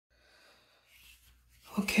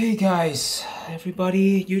Okay guys,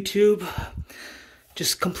 everybody, YouTube,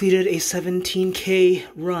 just completed a 17K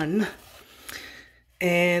run,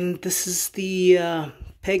 and this is the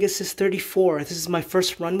Pegasus 34. This is my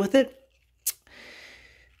first run with it,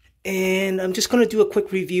 and I'm just going to do a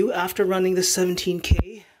quick review after running the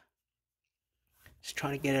 17K. Just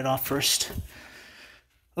trying to get it off first.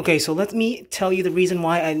 Okay, so let me tell you the reason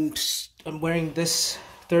why I'm wearing this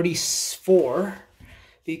 34,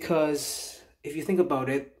 because if you think about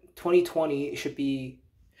it, 2020 should be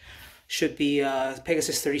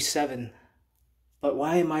Pegasus 37. But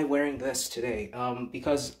why am I wearing this today?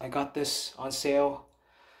 Because I got this on sale.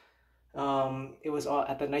 It was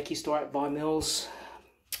at the Nike store at Vaughan Mills.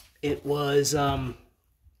 It was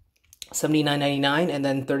 $79.99 and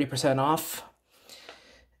then 30% off.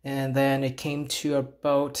 And then it came to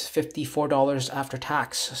about $54 after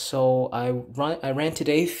tax. So I ran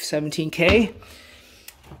today 17K.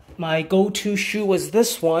 My go-to shoe was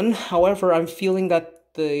this one. However, I'm feeling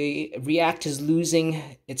that the React is losing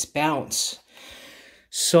its bounce.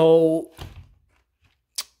 So,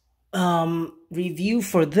 review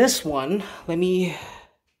for this one. Let me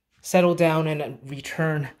settle down and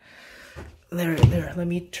return. There. Let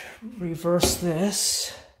me reverse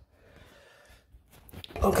this.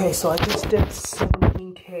 Okay, so I just did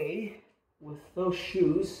 17K with those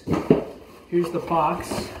shoes. Here's the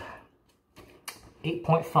box.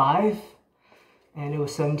 8.5, and it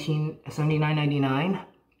was $79.99,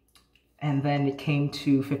 and then it came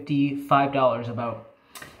to $55 about.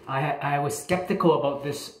 I was skeptical about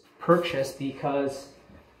this purchase because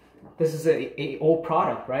this is a old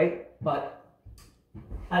product, right? But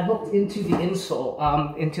I looked into the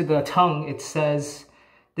insole, into the tongue. It says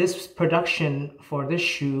this production for this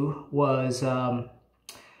shoe was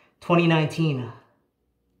 2019.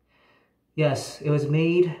 Yes, it was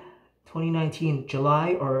made 2019,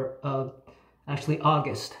 July, or actually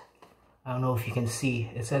August. I don't know if you can see.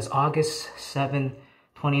 It says August 7,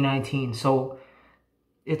 2019. So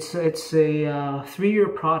it's a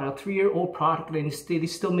 3-year-old product, and they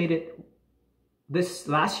still made it this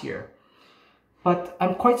last year. But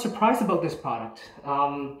I'm quite surprised about this product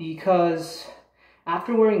because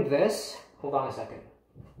after wearing this, hold on a second.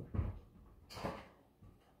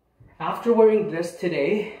 After wearing this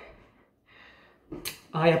today,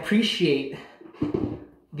 I appreciate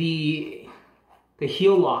the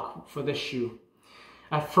heel lock for this shoe.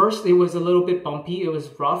 At first, it was a little bit bumpy. It was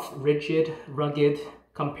rough, rigid, rugged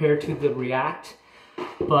compared to the React.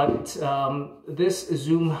 But this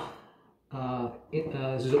Zoom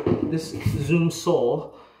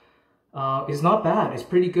sole is not bad. It's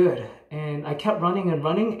pretty good. And I kept running and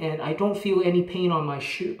running, and I don't feel any pain on my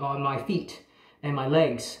feet and my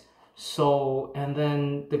legs. So, and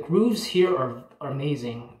then the grooves here are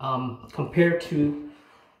amazing compared to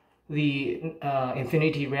the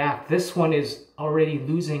Infinity React. This one is already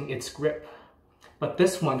losing its grip, but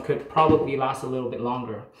this one could probably last a little bit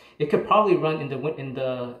longer. It could probably run in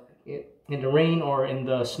the rain or in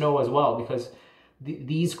the snow as well, because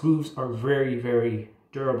these grooves are very, very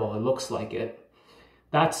durable. It looks like it.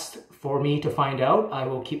 That's for me to find out. I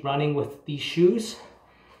will keep running with these shoes.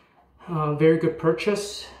 Very good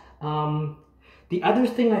purchase. The other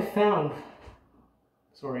thing I found,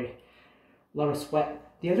 sorry, a lot of sweat.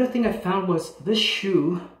 The other thing I found was this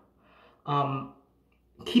shoe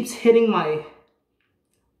keeps hitting my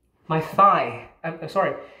thigh.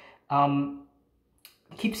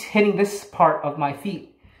 Keeps hitting this part of my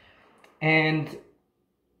feet, and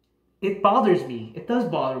it bothers me. It does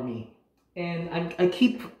bother me, and I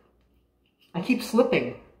keep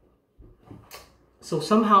slipping. So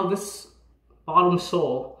somehow this bottom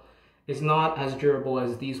sole is not as durable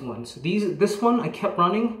as these ones. This one, I kept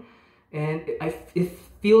running, and it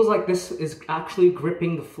feels like this is actually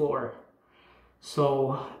gripping the floor.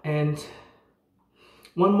 So, and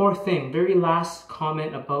one more thing, very last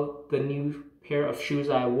comment about the new pair of shoes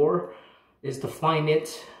I wore is the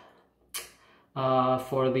Flyknit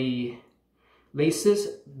for the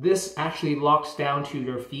laces. This actually locks down to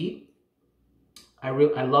your feet. I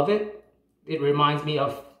love it. It reminds me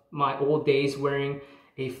of my old days wearing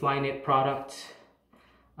a Flyknit product,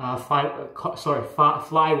 Flywire,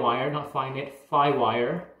 not Flyknit,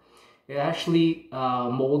 Flywire. It actually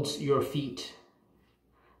molds your feet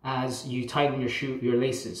as you tighten your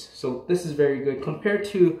laces. So this is very good. Compared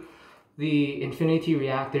to the Infinity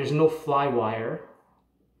React, there's no Flywire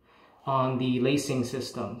on the lacing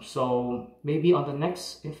system. So maybe on the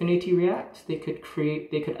next Infinity React, they could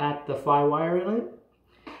add the Flywire in it.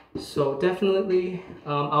 So definitely,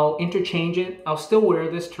 I'll interchange it. I'll still wear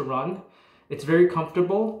this to run. It's very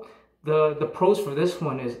comfortable. The pros for this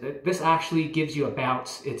one is that this actually gives you a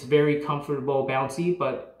bounce. It's very comfortable, bouncy,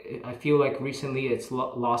 but I feel like recently it's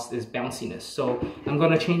lost its bounciness. So I'm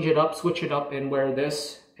gonna change it up, switch it up, and wear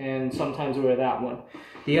this, and sometimes wear that one.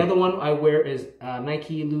 The other one I wear is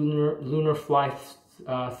Nike Lunar Fly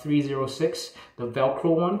 306, the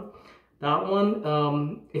Velcro one. That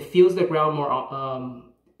one, it feels the ground more.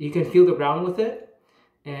 You can feel the ground with it,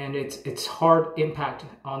 and it's hard impact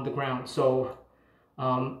on the ground. So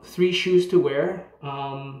 3 shoes to wear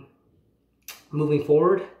moving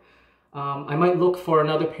forward. I might look for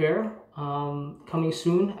another pair coming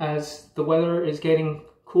soon as the weather is getting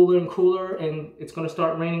cooler and cooler, and it's going to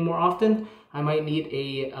start raining more often. I might need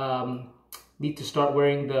to start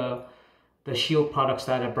wearing the Shield products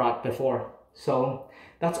that I brought before. So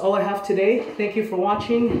that's all I have today. Thank you for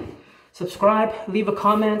watching. Subscribe, leave a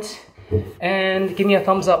comment, and give me a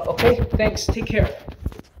thumbs up. Okay, thanks. Take care.